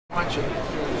watching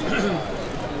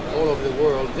all over the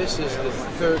world. This is the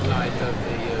third night of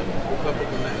the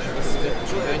Republican National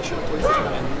Convention,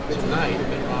 and tonight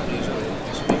Mitt Romney is going to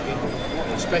be speaking.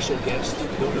 A special guest, we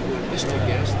don't know who, Mr.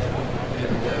 Guest,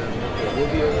 and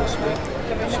Rubio will speak.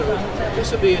 So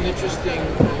this will be an interesting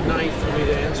night for me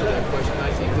to answer that question.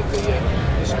 I think that the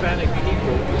Hispanic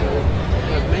people,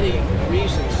 have many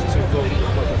reasons to vote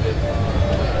Republican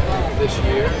this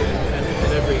year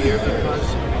and every year, because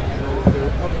the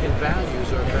Republican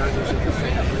values are values of the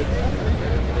family,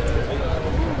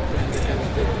 and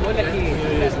that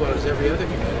community, as well as every other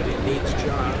community, needs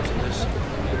jobs, and this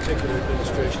particular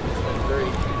administration has been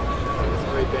very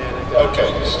bad at that. Okay,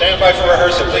 stand by for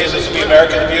rehearsal, please. This will be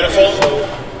America the Beautiful.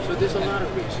 So there's a lot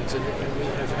of reasons, and we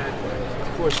have had,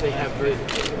 of course, they have very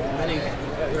many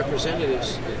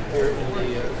representatives here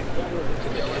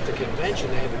at the convention.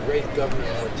 They had the great Governor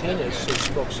Martinez, who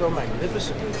spoke so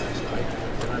magnificently last night,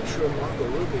 and I'm sure Marco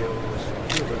Rubio, who was from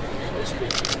Cuba, will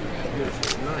speak beautifully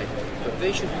tonight. But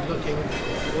they should be looking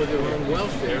for their own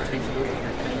welfare,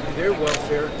 and their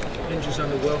welfare hinges on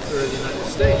the welfare of the United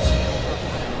States.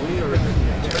 We are in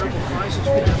a terrible crisis.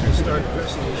 We have to start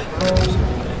addressing these problems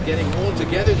and getting all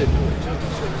together to do it, too.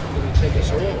 So it's going to take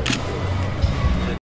us all.